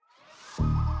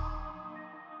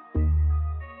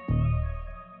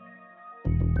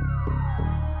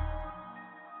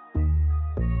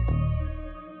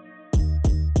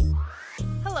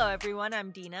Hello, everyone.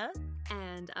 I'm Dina.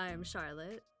 And I'm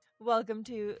Charlotte. Welcome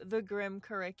to the Grim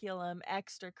Curriculum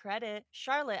Extra Credit.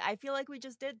 Charlotte, I feel like we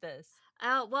just did this.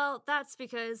 Well, that's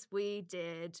because we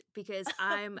did, because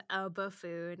I'm a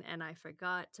buffoon and I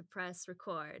forgot to press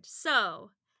record. So,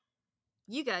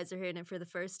 you guys are hearing it for the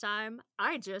first time.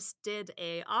 I just did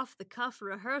a off-the-cuff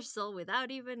rehearsal without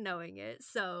even knowing it.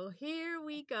 So, here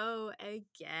we go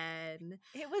again.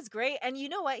 It was great. And you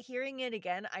know what? Hearing it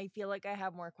again, I feel like I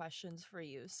have more questions for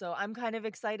you. So I'm kind of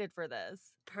excited for this.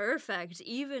 Perfect.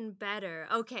 Even better.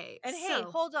 Okay, And hey,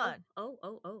 so... hold on.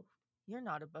 Oh. You're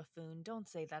not a buffoon. Don't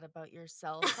say that about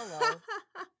yourself. Hello.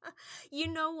 You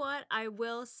know what? I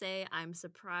will say I'm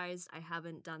surprised I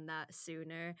haven't done that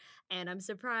sooner. And I'm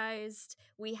surprised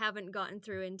we haven't gotten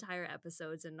through entire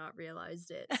episodes and not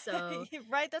realized it. So,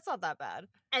 Right? That's not that bad.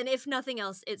 and if nothing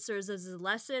else, it serves as a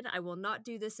lesson. I will not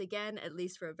do this again, at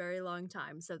least for a very long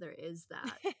time. So there is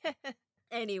that.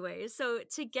 Anyway, so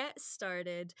to get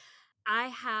started, I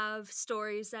have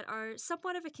stories that are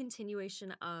somewhat of a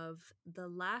continuation of the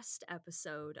last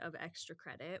episode of Extra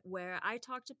Credit, where I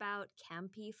talked about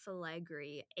Campi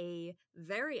Flegrei, a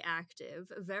very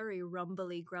active, very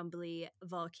rumbly, grumbly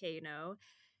volcano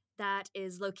that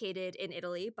is located in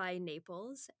Italy by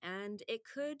Naples, and it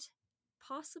could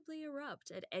possibly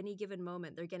erupt at any given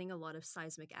moment. They're getting a lot of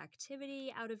seismic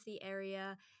activity out of the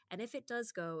area, and if it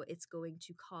does go, it's going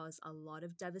to cause a lot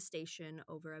of devastation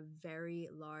over a very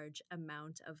large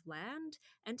amount of land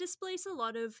and displace a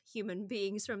lot of human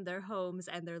beings from their homes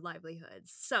and their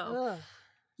livelihoods. So, Ugh.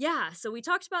 yeah, so we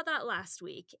talked about that last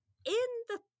week.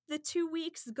 In the 2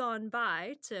 weeks gone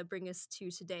by to bring us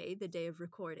to today, the day of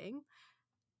recording,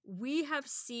 we have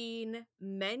seen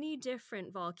many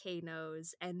different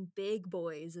volcanoes and big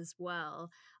boys as well,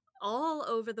 all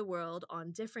over the world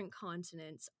on different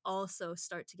continents, also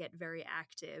start to get very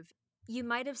active. You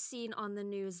might have seen on the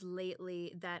news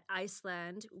lately that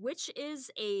Iceland, which is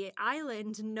an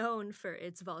island known for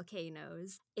its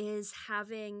volcanoes, is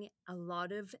having a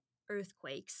lot of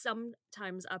earthquakes,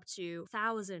 sometimes up to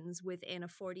thousands within a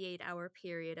 48-hour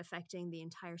period, affecting the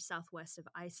entire southwest of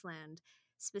Iceland,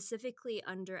 specifically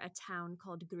under a town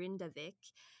called Grindavik.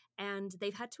 And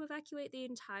they've had to evacuate the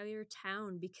entire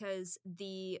town because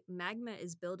the magma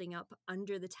is building up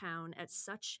under the town at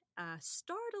such a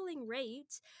startling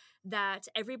rate that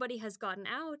everybody has gotten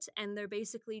out and they're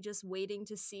basically just waiting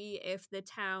to see if the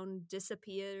town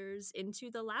disappears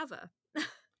into the lava.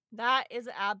 That is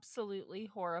absolutely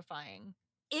horrifying.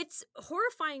 It's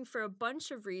horrifying for a bunch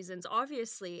of reasons.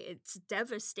 Obviously, it's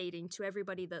devastating to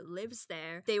everybody that lives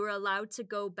there. They were allowed to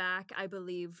go back, I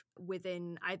believe,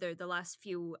 within either the last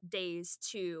few days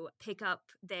to pick up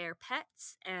their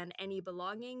pets and any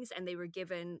belongings, and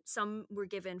some were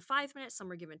given 5 minutes, some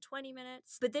were given 20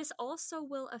 minutes. But this also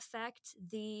will affect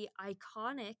the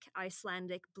iconic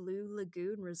Icelandic Blue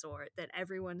Lagoon resort that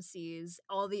everyone sees,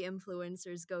 all the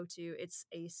influencers go to. It's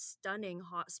a stunning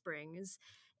hot springs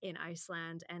in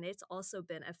Iceland, and it's also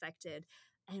been affected.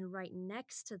 And right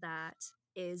next to that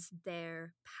is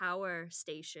their power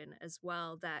station as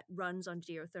well that runs on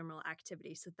geothermal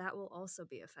activity, so that will also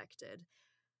be affected.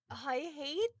 I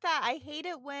hate that. I hate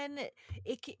it when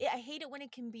I hate it when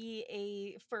it can be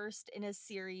a first in a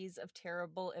series of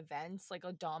terrible events, like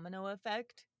a domino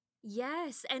effect.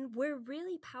 Yes, and we're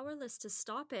really powerless to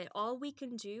stop it. All we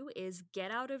can do is get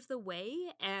out of the way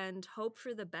and hope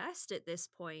for the best at this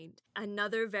point.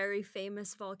 Another very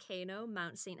famous volcano,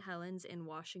 Mount St. Helens in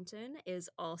Washington, is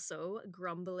also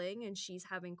grumbling, and she's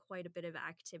having quite a bit of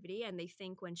activity. And they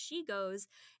think when she goes,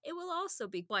 it will also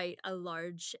be quite a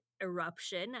large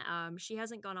eruption. She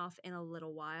hasn't gone off in a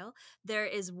little while. There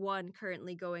is one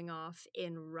currently going off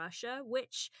in Russia,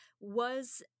 which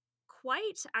was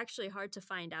quite actually hard to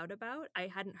find out about. I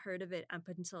hadn't heard of it up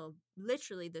until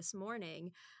literally this morning,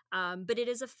 but it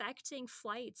is affecting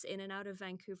flights in and out of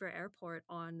Vancouver Airport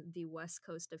on the west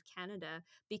coast of Canada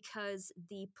because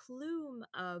the plume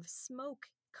of smoke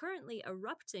currently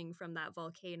erupting from that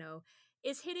volcano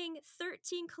is hitting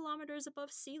 13 kilometers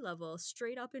above sea level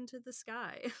straight up into the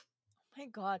sky. My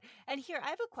God. And here I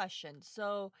have a question.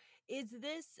 So, is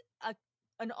this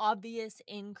an obvious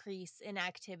increase in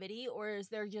activity, or is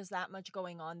there just that much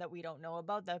going on that we don't know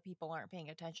about that people aren't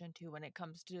paying attention to when it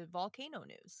comes to volcano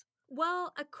news?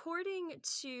 Well, according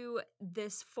to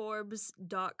this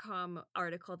Forbes.com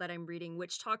article that I'm reading,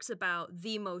 which talks about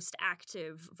the most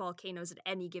active volcanoes at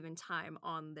any given time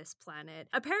on this planet,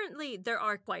 apparently there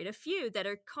are quite a few that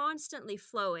are constantly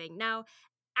flowing. Now,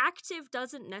 active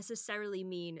doesn't necessarily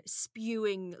mean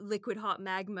spewing liquid hot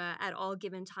magma at all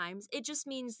given times. It just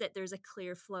means that there's a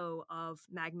clear flow of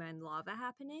magma and lava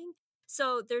happening.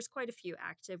 So there's quite a few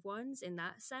active ones in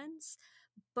that sense.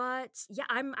 But yeah,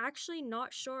 I'm actually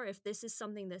not sure if this is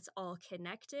something that's all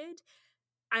connected.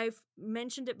 I've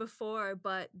mentioned it before,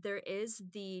 but there is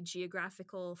the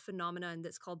geographical phenomenon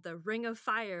that's called the Ring of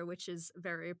Fire, which is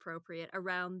very appropriate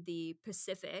around the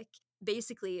Pacific.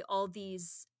 Basically, all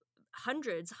these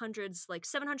hundreds, like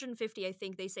 750, I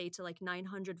think they say, to like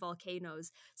 900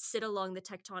 volcanoes sit along the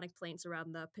tectonic plates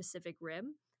around the Pacific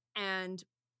Rim. And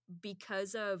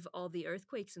because of all the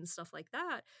earthquakes and stuff like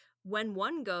that, when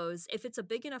one goes, if it's a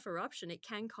big enough eruption, it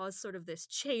can cause sort of this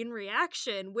chain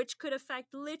reaction, which could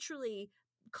affect literally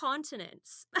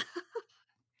continents.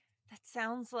 That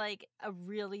sounds like a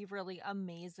really, really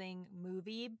amazing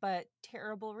movie, but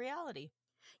terrible reality.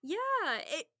 Yeah,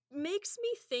 it makes me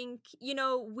think,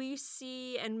 we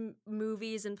see and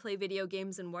movies and play video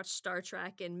games and watch Star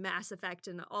Trek and Mass Effect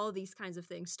and all these kinds of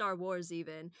things, Star Wars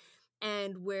even,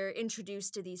 and we're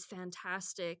introduced to these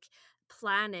fantastic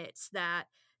planets that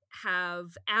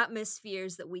have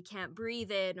atmospheres that we can't breathe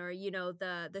in, or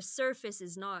the surface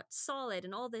is not solid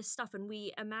and all this stuff, and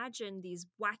we imagine these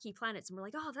wacky planets and we're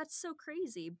like, oh, that's so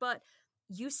crazy. But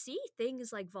you see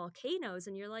things like volcanoes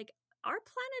and you're like, our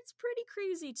planet's pretty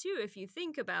crazy too if you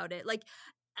think about it. Like,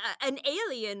 an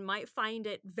alien might find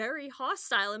it very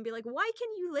hostile and be like, why can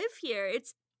you live here?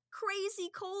 It's crazy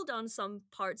cold on some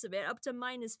parts of it, up to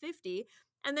 -50.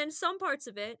 And then some parts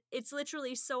of it, it's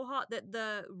literally so hot that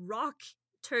the rock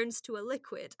turns to a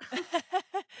liquid.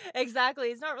 Exactly.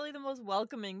 It's not really the most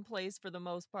welcoming place for the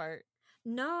most part.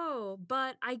 No,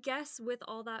 but I guess with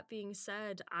all that being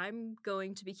said, I'm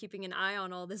going to be keeping an eye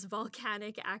on all this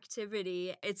volcanic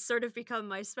activity. It's sort of become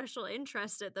my special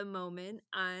interest at the moment.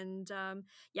 And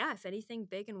yeah, if anything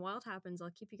big and wild happens, I'll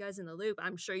keep you guys in the loop.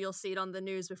 I'm sure you'll see it on the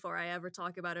news before I ever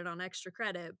talk about it on Extra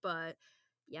Credit. But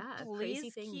yeah,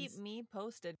 crazy Please keep things. me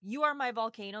posted. You are my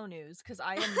volcano news because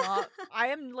I am not, I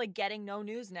am like getting no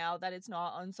news now that it's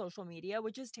not on social media,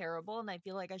 which is terrible. And I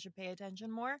feel like I should pay attention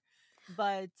more.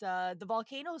 But the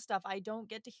volcano stuff I don't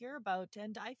get to hear about.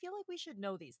 And I feel like we should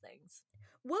know these things.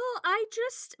 Well, I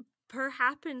just per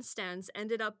happenstance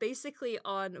ended up basically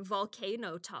on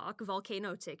Volcano Talk,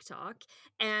 Volcano TikTok,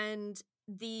 and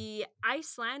the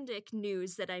Icelandic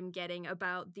news that I'm getting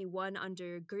about the one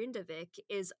under Grindavik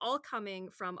is all coming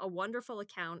from a wonderful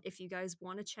account. If you guys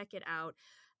want to check it out,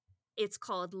 it's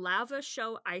called Lava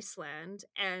Show Iceland,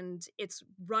 and it's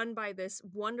run by this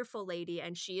wonderful lady,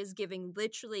 and she is giving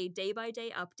literally day by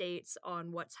day updates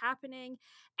on what's happening,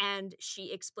 and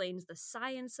she explains the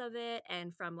science of it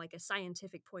and from like a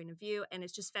scientific point of view, and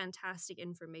it's just fantastic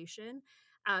information.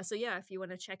 So yeah, if you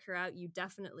want to check her out, you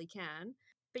definitely can.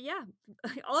 But yeah,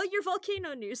 all your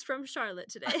volcano news from Charlotte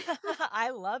today.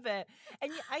 I love it.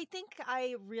 And I think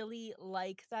I really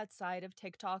like that side of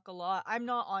TikTok a lot. I'm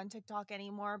not on TikTok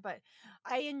anymore, but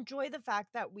I enjoy the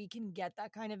fact that we can get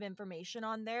that kind of information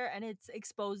on there and it's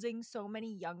exposing so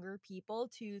many younger people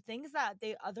to things that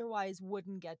they otherwise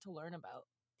wouldn't get to learn about.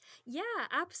 Yeah,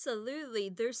 absolutely.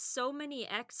 There's so many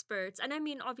experts. And I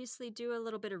mean, obviously, do a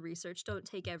little bit of research. Don't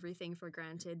take everything for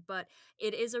granted, but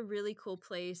it is a really cool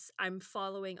place. I'm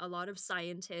following a lot of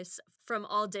scientists from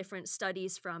all different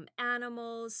studies, from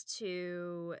animals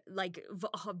to like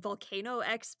volcano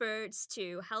experts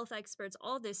to health experts,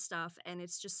 all this stuff. And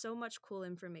it's just so much cool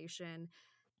information.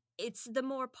 It's the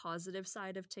more positive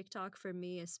side of TikTok for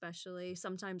me, especially.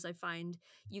 Sometimes I find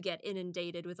you get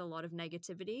inundated with a lot of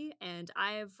negativity, and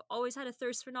I've always had a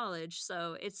thirst for knowledge,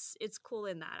 so it's cool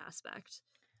in that aspect.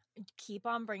 Keep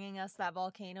on bringing us that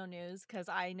volcano news because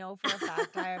I know for a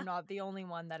fact I am not the only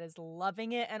one that is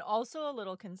loving it and also a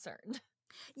little concerned.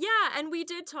 Yeah, and we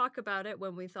did talk about it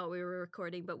when we thought we were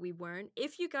recording, but we weren't.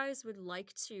 If you guys would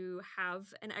like to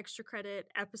have an extra credit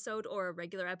episode or a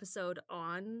regular episode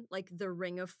on like the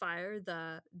Ring of Fire,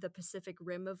 the Pacific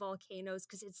Rim of volcanoes,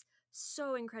 because it's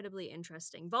so incredibly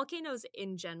interesting. Volcanoes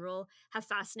in general have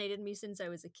fascinated me since I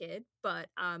was a kid, but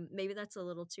maybe that's a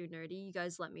little too nerdy. You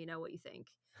guys let me know what you think.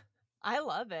 I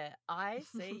love it. I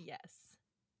say yes.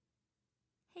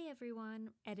 Hey everyone,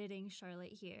 editing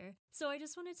Charlotte here. So I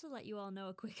just wanted to let you all know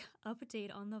a quick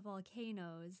update on the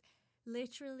volcanoes.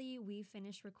 Literally, we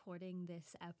finished recording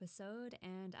this episode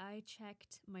and I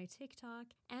checked my TikTok,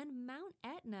 and Mount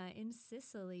Etna in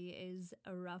Sicily is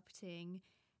erupting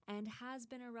and has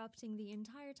been erupting the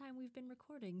entire time we've been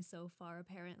recording so far,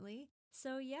 apparently.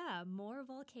 So, yeah, more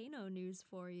volcano news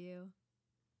for you.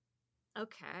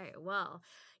 Okay, well,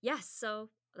 yes, so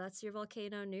that's your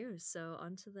volcano news. So,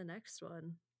 on to the next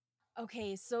one.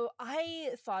 Okay, so I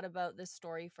thought about this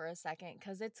story for a second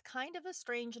because it's kind of a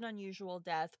strange and unusual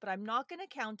death, but I'm not going to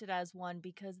count it as one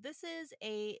because this is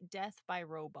a death by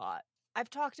robot. I've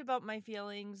talked about my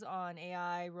feelings on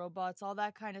AI, robots, all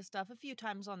that kind of stuff a few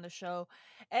times on the show,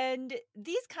 and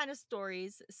these kind of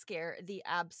stories scare the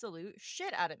absolute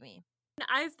shit out of me.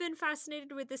 I've been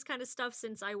fascinated with this kind of stuff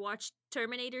since I watched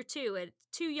Terminator 2 at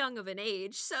too young of an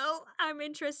age, so I'm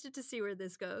interested to see where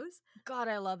this goes. God,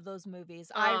 I love those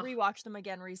movies. I Oh, rewatched them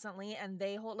again recently and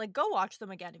they hold like go watch them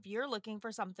again. If you're looking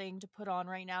for something to put on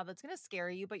right now that's going to scare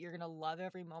you but you're going to love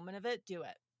every moment of it, do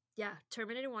it. yeah,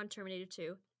 Terminator 1, Terminator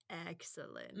 2.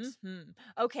 Excellent.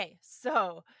 Okay,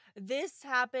 so this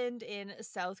happened in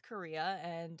South Korea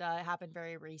and it happened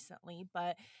very recently,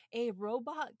 but a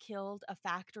robot killed a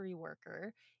factory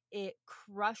worker. It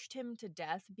crushed him to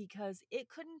death because it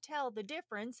couldn't tell the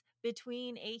difference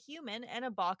between a human and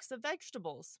a box of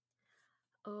vegetables.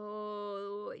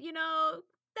 Oh,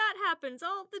 that happens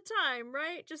all the time,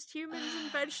 right? Just humans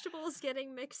and vegetables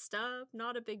getting mixed up.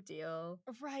 Not a big deal.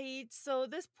 Right. So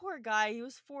this poor guy, he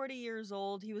was 40 years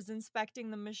old. He was inspecting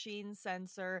the machine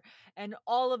sensor, and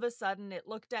all of a sudden it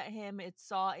looked at him, it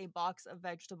saw a box of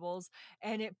vegetables,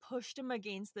 and it pushed him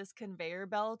against this conveyor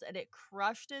belt and it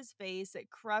crushed his face, it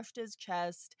crushed his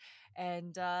chest,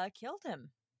 and killed him.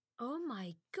 Oh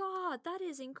my god, that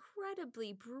is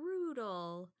incredibly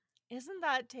brutal. Isn't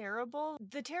that terrible?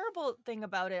 The terrible thing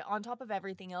about it, on top of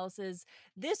everything else, is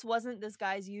this wasn't this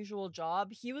guy's usual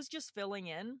job. He was just filling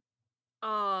in.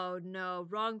 Oh no,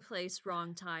 wrong place,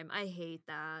 wrong time. I hate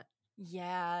that.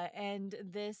 Yeah, and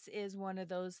this is one of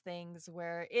those things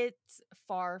where it's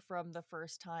far from the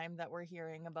first time that we're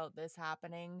hearing about this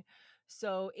happening.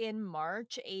 So, in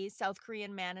March, a South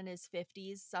Korean man in his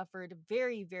 50s suffered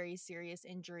very, very serious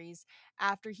injuries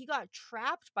after he got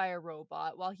trapped by a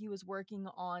robot while he was working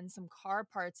on some car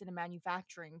parts in a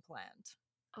manufacturing plant.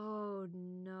 Oh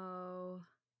no.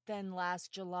 Then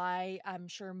last July, I'm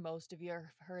sure most of you have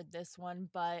heard this one,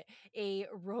 but a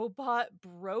robot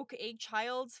broke a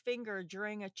child's finger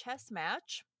during a chess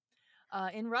match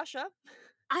in Russia.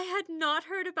 I had not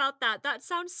heard about that. That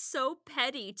sounds so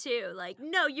petty too. Like,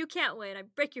 no, you can't win. I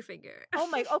break your finger. Oh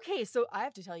my, okay, so I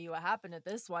have to tell you what happened at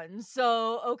this one.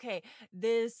 So, okay,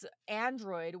 this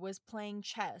android was playing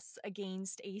chess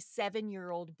against a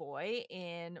 7-year-old boy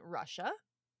in Russia.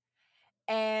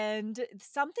 And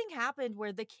something happened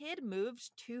where the kid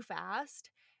moved too fast.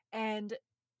 And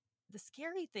the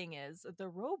scary thing is, the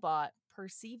robot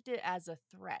perceived it as a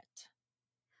threat.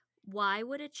 Why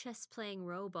would a chess playing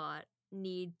robot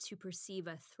need to perceive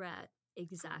a threat Great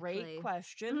exactly?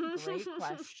 question. Great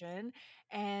question.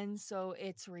 And so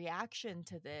its reaction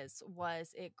to this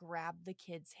was it grabbed the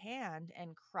kid's hand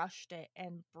and crushed it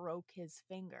and broke his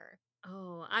finger.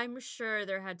 Oh, I'm sure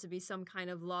there had to be some kind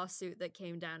of lawsuit that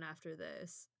came down after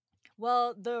this.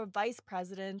 Well, the vice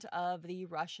president of the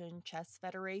Russian Chess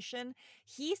Federation,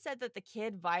 he said that the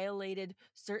kid violated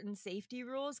certain safety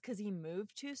rules because he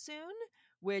moved too soon,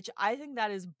 which I think that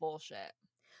is bullshit.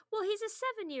 Well, he's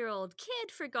a 7-year-old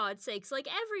kid, for God's sakes. Like,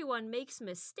 everyone makes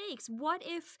mistakes. What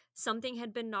if something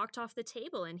had been knocked off the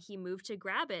table and he moved to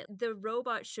grab it? The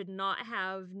robot should not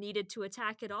have needed to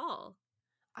attack at all.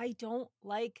 I don't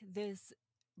like this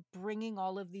bringing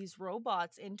all of these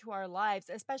robots into our lives,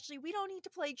 especially we don't need to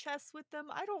play chess with them.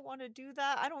 I don't want to do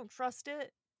that. I don't trust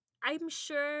it. I'm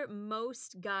sure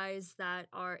most guys that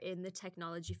are in the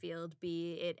technology field,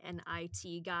 be it an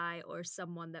IT guy or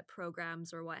someone that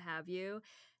programs or what have you,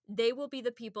 they will be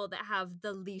the people that have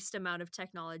the least amount of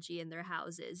technology in their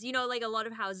houses. Like a lot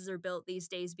of houses are built these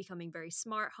days becoming very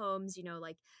smart homes,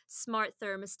 like smart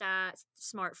thermostats,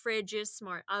 smart fridges,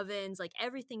 smart ovens, like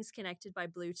everything's connected by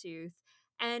Bluetooth.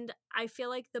 And I feel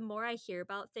like the more I hear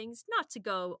about things, not to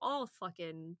go all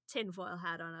fucking tinfoil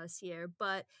hat on us here,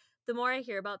 but the more I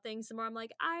hear about things, the more I'm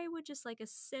like, I would just like a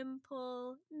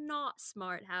simple, not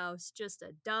smart house, just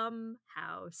a dumb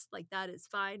house. Like, that is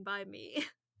fine by me.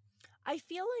 I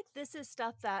feel like this is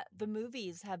stuff that the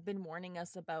movies have been warning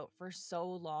us about for so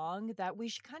long that we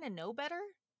should kind of know better.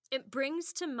 It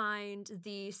brings to mind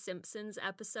the Simpsons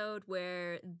episode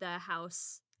where the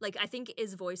house, like, I think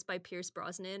is voiced by Pierce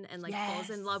Brosnan and like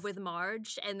falls in love Yes. with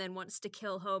Marge and then wants to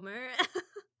kill Homer.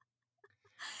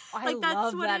 I Like, that's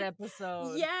love what that it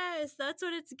episode. yes, that's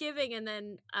what it's giving. And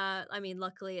then I mean,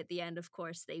 luckily at the end, of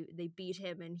course, they beat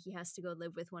him and he has to go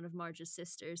live with one of Marge's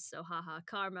sisters, so haha,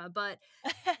 karma. But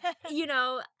you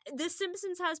know the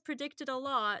Simpsons has predicted a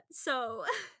lot, so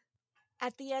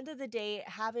At the end of the day,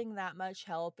 having that much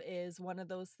help is one of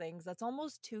those things that's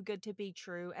almost too good to be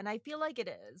true, and I feel like it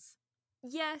is.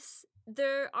 yes,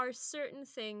 there are certain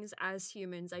things as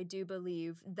humans, I do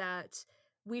believe, that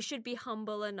we should be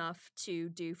humble enough to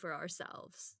do for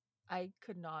ourselves. I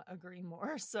could not agree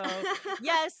more. So,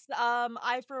 yes,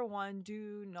 I for one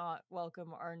do not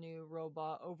welcome our new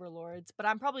robot overlords, but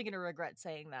I'm probably going to regret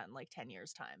saying that in like 10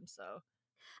 years time. So,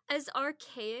 As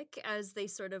archaic as they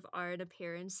sort of are in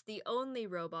appearance, the only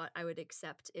robot I would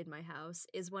accept in my house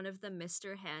is one of the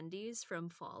Mr. Handys from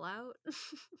Fallout.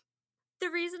 The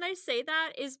reason I say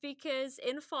that is because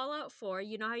in Fallout 4,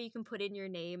 you know how you can put in your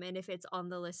name, and if it's on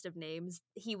the list of names,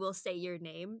 he will say your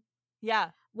name? yeah.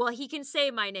 Well, he can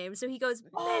say my name, so he goes,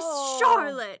 Miss Oh,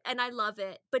 Charlotte, and I love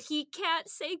it, but he can't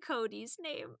say Cody's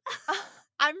name.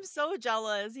 I'm so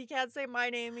jealous. He can't say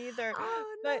my name either. Oh,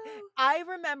 But no. I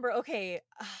remember, okay,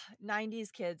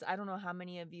 90s kids. I don't know how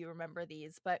many of you remember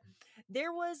these, but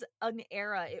there was an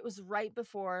era. It was right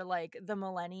before like the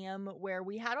millennium where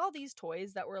we had all these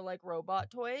toys that were like robot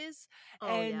toys. Oh,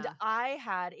 And yeah. I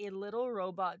had a little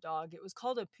robot dog. It was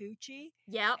called a Poochie.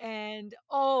 Yep. And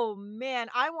oh man,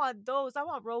 I want those. I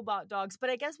want robot dogs.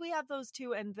 But I guess we have those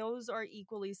too. And those are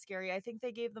equally scary. I think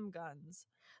they gave them guns.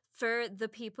 For the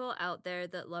people out there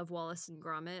that love Wallace and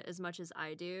Gromit as much as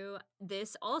I do,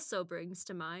 this also brings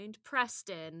to mind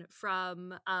Preston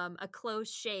from A Close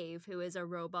Shave, who is a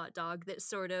robot dog that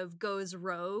sort of goes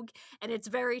rogue, and it's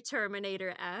very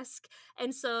Terminator esque.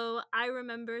 And so I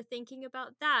remember thinking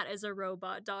about that as a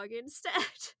robot dog instead.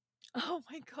 Oh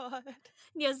my God.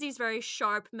 He has these very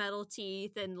sharp metal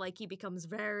teeth, and like he becomes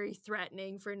very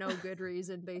threatening for no good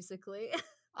reason, basically.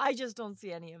 I just don't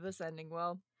see any of this ending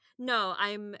well. No,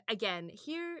 I'm again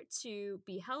here to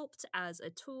be helped as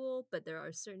a tool, but there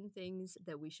are certain things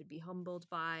that we should be humbled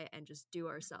by and just do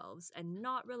ourselves and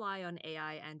not rely on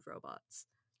AI and robots.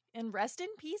 And rest in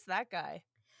peace, that guy.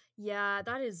 Yeah,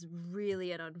 that is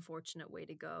really an unfortunate way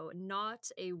to go. Not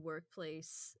a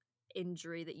workplace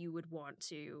injury that you would want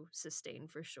to sustain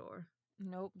for sure.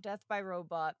 Nope, death by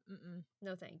robot. Mm-mm.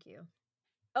 No, thank you.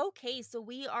 Okay, so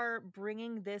we are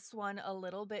bringing this one a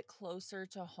little bit closer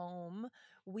to home.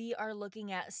 We are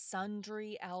looking at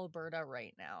Sundre, Alberta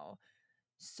right now.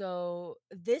 So,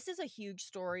 this is a huge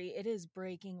story. It is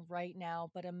breaking right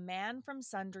now, but a man from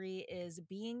Sundre is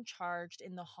being charged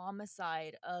in the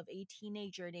homicide of a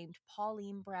teenager named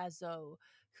Pauline Brazeau,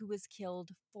 who was killed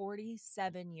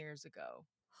 47 years ago.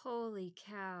 Holy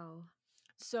cow.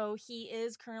 So he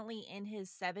is currently in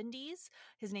his 70s.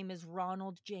 His name is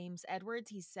Ronald James Edwards.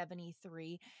 He's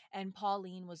 73. And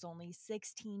Pauline was only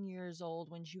 16 years old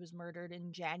when she was murdered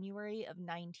in January of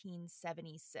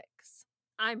 1976.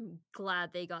 I'm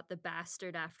glad they got the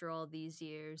bastard after all these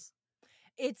years.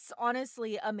 It's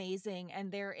honestly amazing.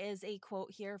 And there is a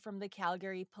quote here from the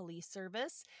Calgary Police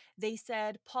Service. They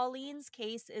said, Pauline's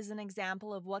case is an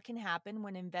example of what can happen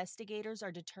when investigators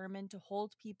are determined to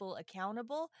hold people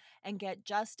accountable and get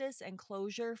justice and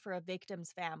closure for a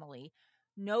victim's family.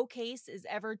 No case is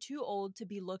ever too old to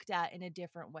be looked at in a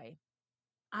different way.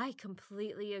 I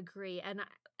completely agree.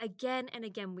 Again and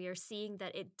again, we are seeing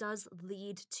that it does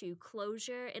lead to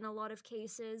closure in a lot of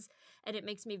cases. And it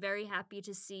makes me very happy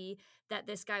to see that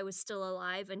this guy was still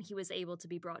alive and he was able to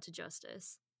be brought to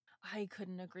justice. I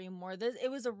couldn't agree more.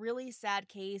 It was a really sad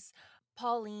case.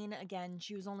 Pauline, again,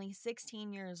 she was only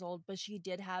 16 years old, but she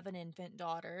did have an infant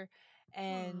daughter.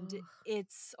 And Oh,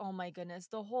 it's, oh my goodness,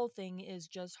 the whole thing is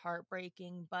just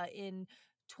heartbreaking. But in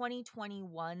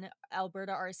 2021,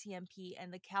 Alberta RCMP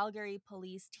and the Calgary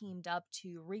police teamed up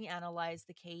to reanalyze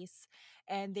the case.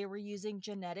 And they were using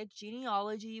genetic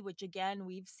genealogy, which, again,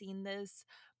 we've seen this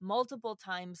multiple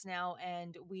times now,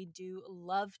 and we do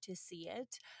love to see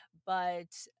it, but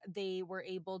they were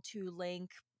able to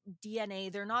link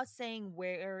DNA. They're not saying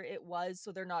where it was,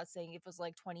 so they're not saying if it was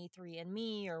like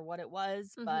 23andMe or what it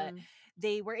was, but mm-hmm.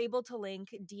 they were able to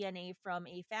link DNA from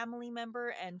a family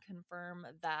member and confirm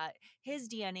that his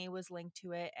DNA was linked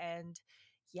to it. And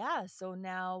yeah, so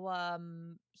now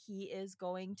he is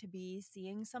going to be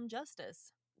seeing some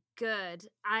justice. Good.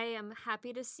 I am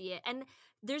happy to see it. And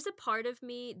there's a part of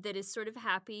me that is sort of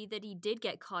happy that he did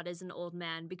get caught as an old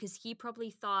man because he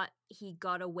probably thought he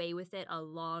got away with it a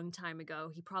long time ago.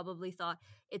 He probably thought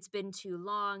it's been too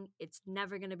long, it's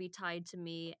never going to be tied to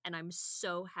me. And I'm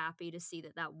so happy to see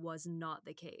that that was not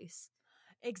the case.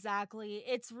 Exactly.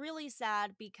 It's really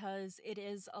sad because it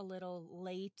is a little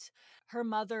late. Her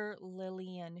mother,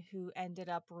 Lillian, who ended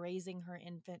up raising her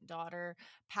infant daughter,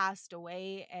 passed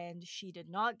away, and she did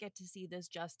not get to see this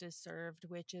justice served,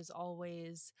 which is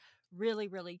always really,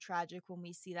 really tragic when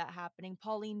we see that happening.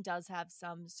 Pauline does have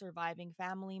some surviving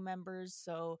family members,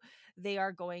 so they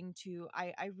are going to,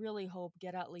 I really hope,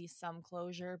 get at least some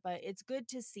closure. But it's good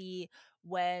to see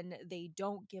when they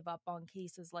don't give up on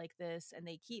cases like this and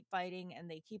they keep fighting and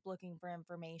they keep looking for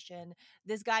information.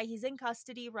 This guy, he's in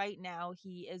custody right now.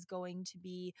 He is going to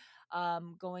be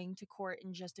going to court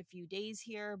in just a few days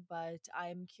here, but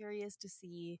I'm curious to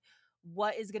see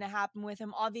what is going to happen with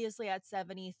him. Obviously, at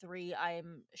 73,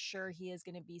 I'm sure he is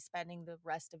going to be spending the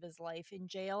rest of his life in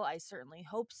jail. I certainly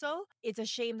hope so. It's a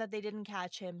shame that they didn't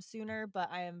catch him sooner, but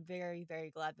I am very, very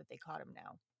glad that they caught him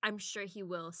now. I'm sure he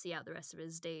will see out the rest of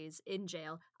his days in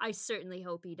jail. I certainly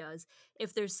hope he does.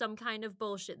 If there's some kind of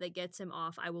bullshit that gets him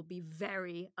off, I will be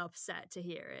very upset to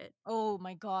hear it. Oh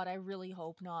my god, I really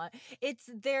hope not.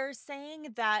 They're saying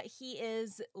that he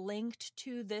is linked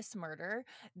to this murder.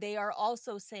 They are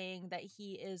also saying that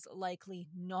he is likely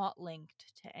not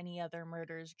linked to any other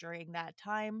murders during that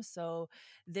time. So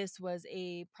this was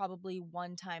a probably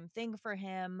one-time thing for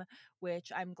him,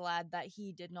 which I'm glad that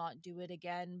he did not do it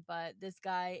again. But this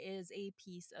guy is a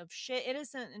piece of shit,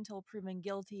 innocent until proven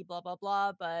guilty, blah blah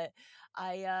blah. But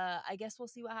I guess we'll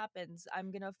see what happens.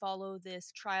 I'm gonna follow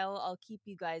this trial. I'll keep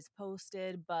you guys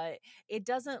posted, but it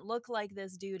doesn't look like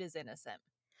this dude is innocent.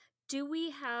 Do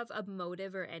we have a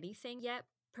motive or anything yet,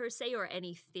 per se, or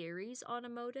any theories on a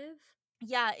motive?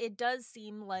 Yeah, it does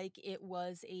seem like it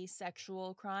was a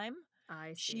sexual crime.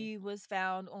 I see. She was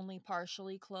found only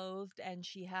partially clothed and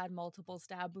she had multiple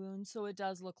stab wounds, so it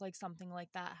does look like something like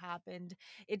that happened.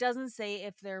 It doesn't say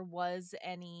if there was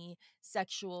any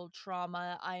sexual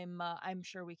trauma. I'm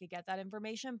sure we could get that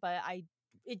information, but I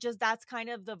it just that's kind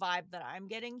of the vibe that I'm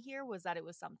getting here was that it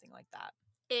was something like that.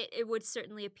 It would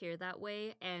certainly appear that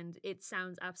way, and it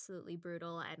sounds absolutely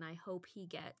brutal, and I hope he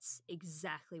gets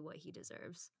exactly what he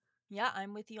deserves. Yeah,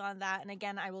 I'm with you on that. And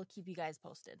again, I will keep you guys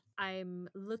posted. I'm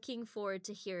looking forward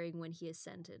to hearing when he is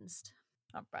sentenced.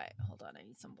 All right, hold on. I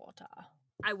need some water.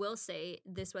 I will say,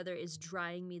 this weather is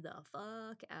drying me the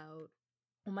fuck out.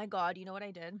 Oh my God, you know what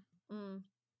I did? Mm.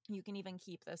 You can even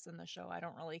keep this in the show. I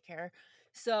don't really care.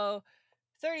 So,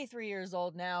 33 years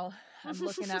old now. I'm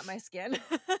looking at my skin.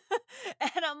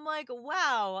 And I'm like,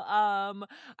 wow.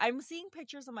 I'm seeing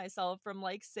pictures of myself from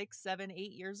like 6, 7,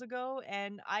 8 years ago,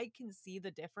 and I can see the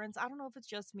difference. I don't know if it's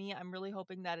just me. I'm really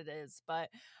hoping that it is, but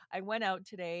I went out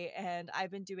today and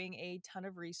I've been doing a ton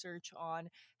of research on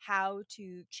how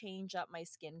to change up my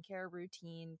skincare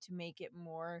routine to make it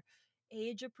more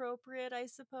age appropriate, I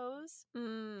suppose.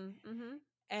 Mm-hmm.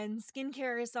 And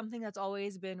skincare is something that's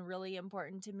always been really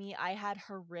important to me. I had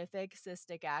horrific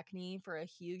cystic acne for a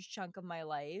huge chunk of my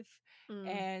life. Mm.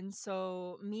 And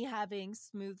so, me having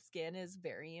smooth skin is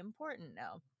very important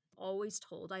now. Always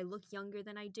told I look younger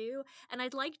than I do, and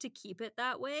I'd like to keep it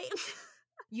that way.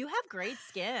 You have great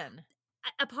skin.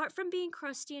 Apart from being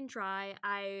crusty and dry,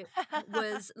 I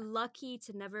was lucky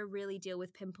to never really deal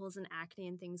with pimples and acne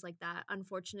and things like that.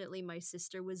 Unfortunately, my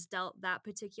sister was dealt that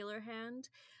particular hand.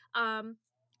 Um,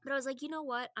 but I was like, you know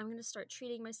what? I'm going to start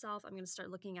treating myself. I'm going to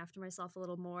start looking after myself a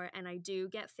little more. And I do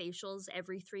get facials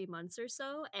every 3 months or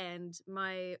so. And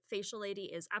my facial lady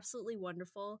is absolutely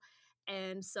wonderful.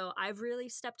 And so I've really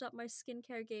stepped up my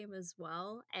skincare game as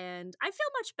well. And I feel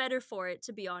much better for it,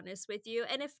 to be honest with you.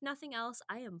 And if nothing else,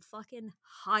 I am fucking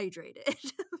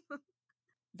hydrated.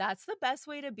 That's the best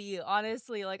way to be,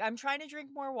 honestly. Like, I'm trying to drink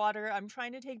more water. I'm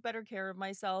trying to take better care of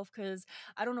myself because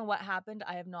I don't know what happened.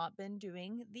 I have not been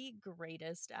doing the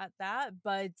greatest at that.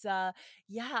 But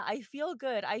yeah, I feel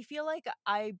good. I feel like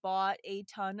I bought a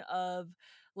ton of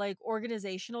like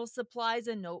organizational supplies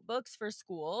and notebooks for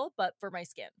school, but for my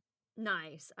skin.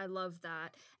 Nice. I love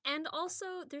that. And also,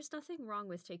 there's nothing wrong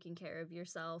with taking care of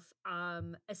yourself,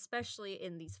 especially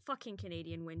in these fucking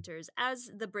Canadian winters.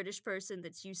 As the British person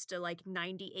that's used to like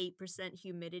 98%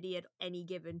 humidity at any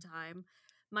given time,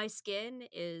 my skin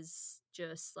is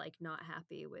just like not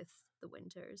happy with the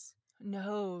winters.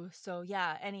 No. So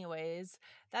yeah, anyways,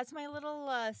 that's my little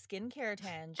skincare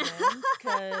tangent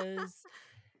cuz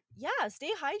yeah,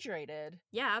 stay hydrated.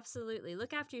 Yeah, absolutely.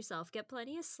 Look after yourself. Get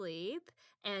plenty of sleep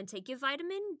and take your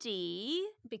vitamin D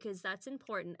because that's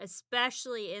important,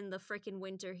 especially in the freaking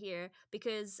winter here.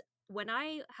 Because when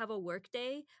I have a work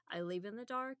day, I leave in the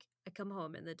dark, I come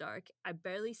home in the dark. I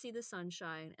barely see the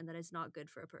sunshine, and that is not good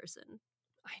for a person.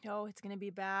 I know it's going to be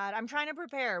bad. I'm trying to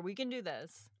prepare. We can do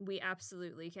this. We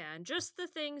absolutely can. Just the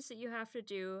things that you have to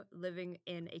do living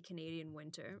in a Canadian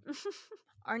winter.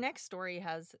 Our next story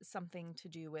has something to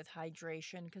do with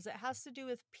hydration because it has to do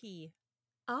with pee.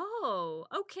 Oh,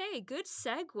 okay. Good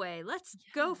segue. Let's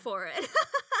Yeah. go for it.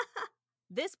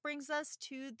 This brings us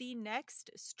to the next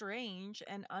strange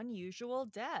and unusual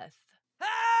death.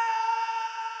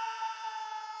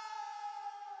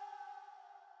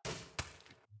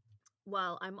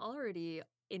 Well, I'm already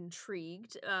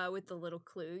intrigued with the little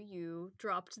clue you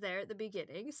dropped there at the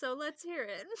beginning, so let's hear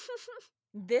it.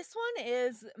 This one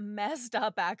is messed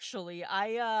up actually.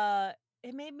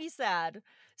 It made me sad.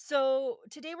 So,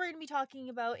 today we're going to be talking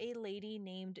about a lady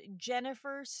named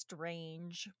Jennifer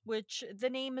Strange, which the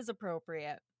name is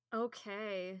appropriate.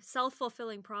 Okay,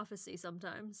 self-fulfilling prophecy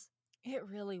sometimes. It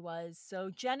really was.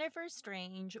 So, Jennifer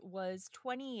Strange was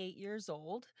 28 years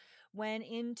old when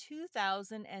in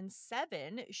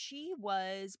 2007 she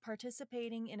was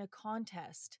participating in a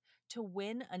contest to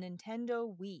win a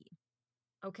Nintendo Wii.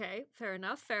 Okay, fair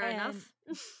enough, fair And enough.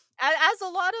 as a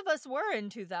lot of us were in I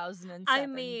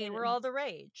 2007, they were mean, all the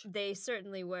rage. they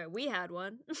certainly were. We had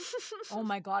one. Oh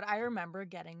my god, I remember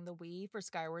getting the Wii for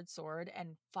Skyward Sword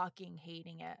and fucking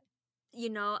hating it. You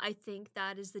know, I think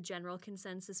that is the general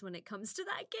consensus when it comes to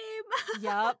that game.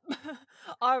 Yep.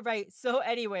 All right. So,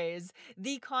 anyways,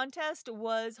 the contest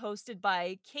was hosted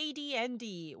by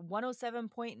KDND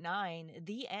 107.9,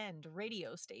 The End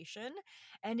radio station,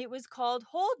 and it was called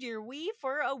Hold Your Wii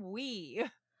for a Wii.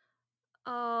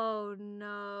 Oh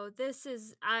no,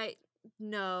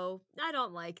 no, I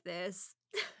don't like this.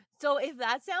 So, if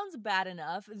that sounds bad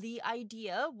enough, the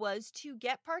idea was to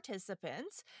get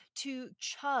participants to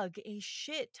chug a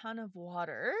shit ton of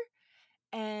water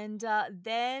and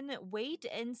then wait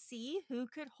and see who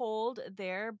could hold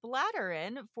their bladder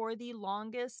in for the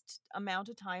longest amount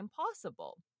of time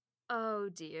possible. Oh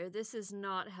dear, this is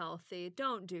not healthy.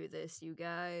 Don't do this, you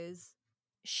guys.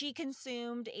 She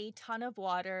consumed a ton of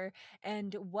water,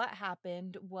 and what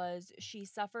happened was she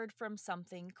suffered from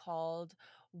something called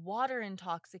water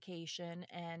intoxication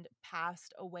and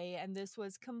passed away. And this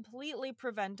was completely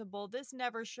preventable. This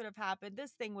never should have happened.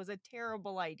 This thing was a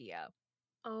terrible idea.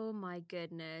 Oh my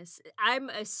goodness. I'm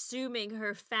assuming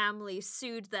her family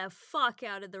sued the fuck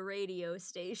out of the radio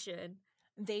station.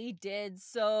 They did.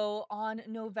 So on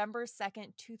November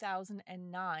 2nd,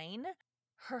 2009,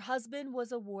 her husband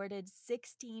was awarded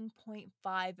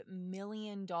 $16.5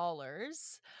 million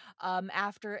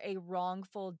after a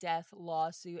wrongful death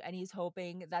lawsuit. And he's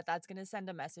hoping that that's going to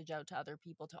send a message out to other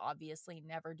people to obviously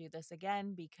never do this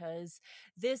again because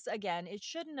this, again, it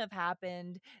shouldn't have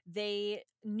happened. They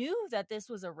knew that this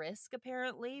was a risk,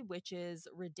 apparently, which is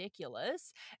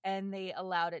ridiculous, and they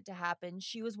allowed it to happen.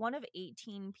 She was one of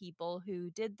 18 people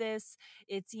who did this.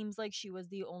 It seems like she was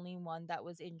the only one that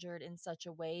was injured in such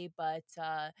a way, but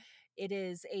it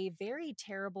is a very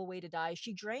terrible way to die.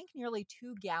 She drank nearly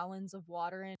 2 gallons of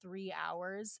water in 3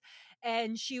 hours,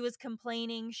 and she was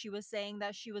complaining. She was saying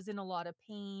that she was in a lot of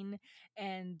pain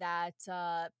and that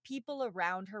people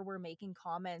around her were making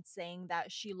comments saying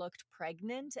that she looked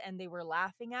pregnant and they were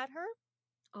laughing at her.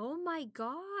 Oh my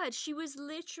god, she was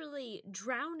literally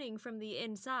drowning from the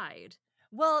inside.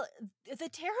 Well, the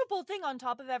terrible thing on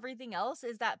top of everything else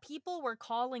is that people were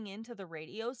calling into the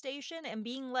radio station and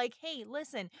being like, "Hey,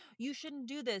 listen, you shouldn't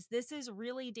do this. This is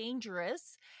really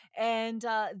dangerous." And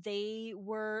they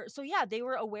were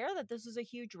aware that this was a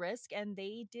huge risk and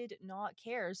they did not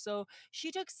care. So she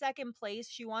took second place.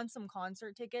 She won some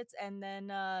concert tickets and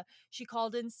then she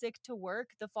called in sick to work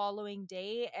the following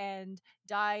day and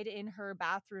died in her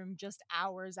bathroom just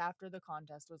hours after the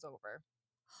contest was over.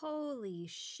 Holy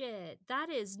shit, that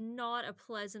is not a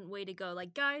pleasant way to go.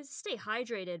 Like, guys, stay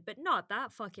hydrated, but not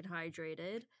that fucking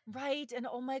hydrated. Right, and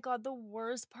oh my god, the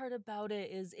worst part about it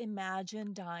is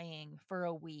imagine dying for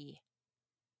a Wii.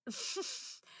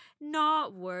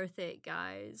 Not worth it,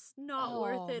 guys. Not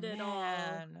worth Oh, it at all.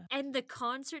 man. And the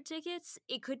concert tickets,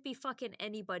 it could be fucking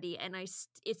anybody, and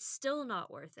it's still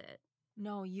not worth it.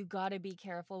 No, you gotta be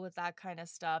careful with that kind of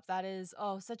stuff. That is,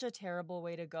 oh, such a terrible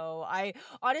way to go. I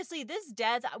honestly, this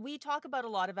death, we talk about a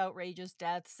lot of outrageous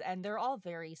deaths, and they're all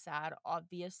very sad,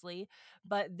 obviously.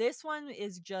 But this one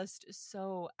is just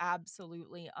so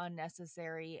absolutely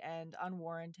unnecessary and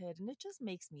unwarranted, and it just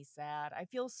makes me sad. I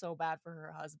feel so bad for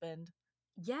her husband.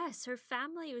 Yes, her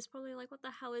family was probably like, what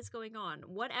the hell is going on?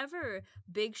 Whatever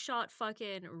big shot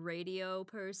fucking radio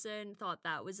person thought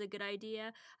that was a good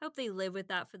idea, I hope they live with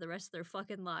that for the rest of their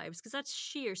fucking lives, because that's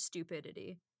sheer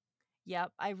stupidity.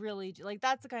 Yep, I really do. Like,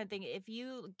 that's the kind of thing. If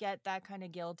you get that kind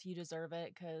of guilt, you deserve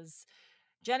it because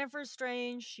Jennifer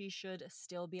Strange, she should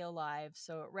still be alive.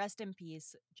 So rest in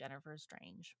peace, Jennifer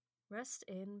Strange. Rest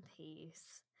in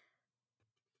peace.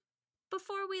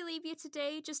 Before we leave you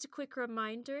today, just a quick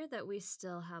reminder that we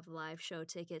still have live show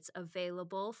tickets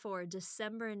available for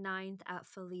December 9th at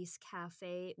Felice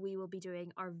Cafe. We will be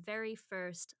doing our very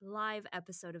first live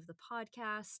episode of the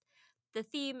podcast. The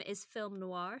theme is film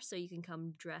noir, so you can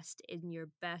come dressed in your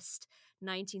best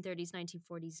 1930s,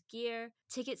 1940s gear.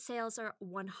 Ticket sales are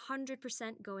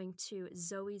 100% going to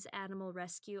Zoe's Animal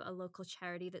Rescue, a local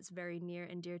charity that's very near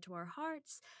and dear to our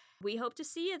hearts. We hope to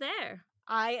see you there.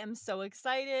 I am so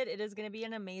excited. It is going to be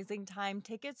an amazing time.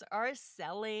 Tickets are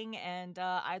selling, and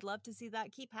I'd love to see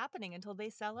that keep happening until they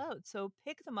sell out. So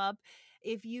pick them up.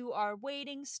 If you are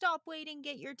waiting, stop waiting,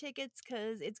 get your tickets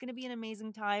because it's going to be an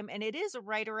amazing time. And it is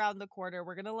right around the corner.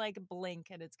 We're going to like blink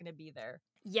and it's going to be there.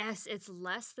 Yes, it's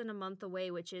less than a month away,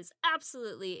 which is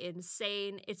absolutely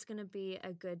insane. It's going to be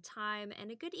a good time and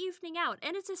a good evening out.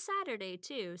 And it's a Saturday,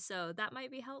 too, so that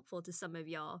might be helpful to some of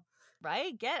y'all.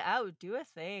 Right? Get out, do a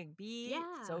thing, be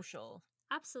Yeah. social.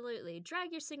 Absolutely.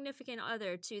 Drag your significant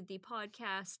other to the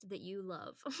podcast that you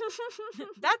love.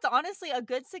 That's honestly a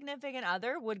good significant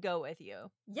other would go with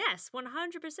you. Yes,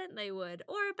 100% they would.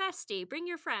 Or a bestie. Bring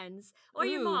your friends. Or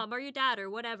your Ooh. mom or your dad or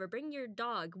whatever. Bring your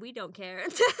dog. We don't care.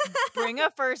 Bring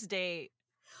a first date.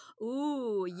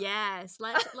 Ooh, yes.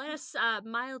 Let us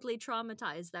mildly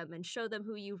traumatize them and show them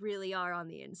who you really are on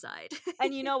the inside.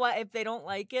 And you know what? If they don't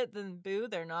like it, then boo,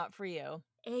 they're not for you.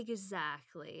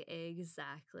 Exactly.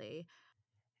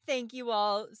 Thank you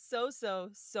all so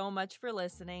much for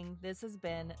listening. This has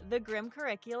been the Grim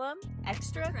Curriculum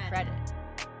Extra Credit.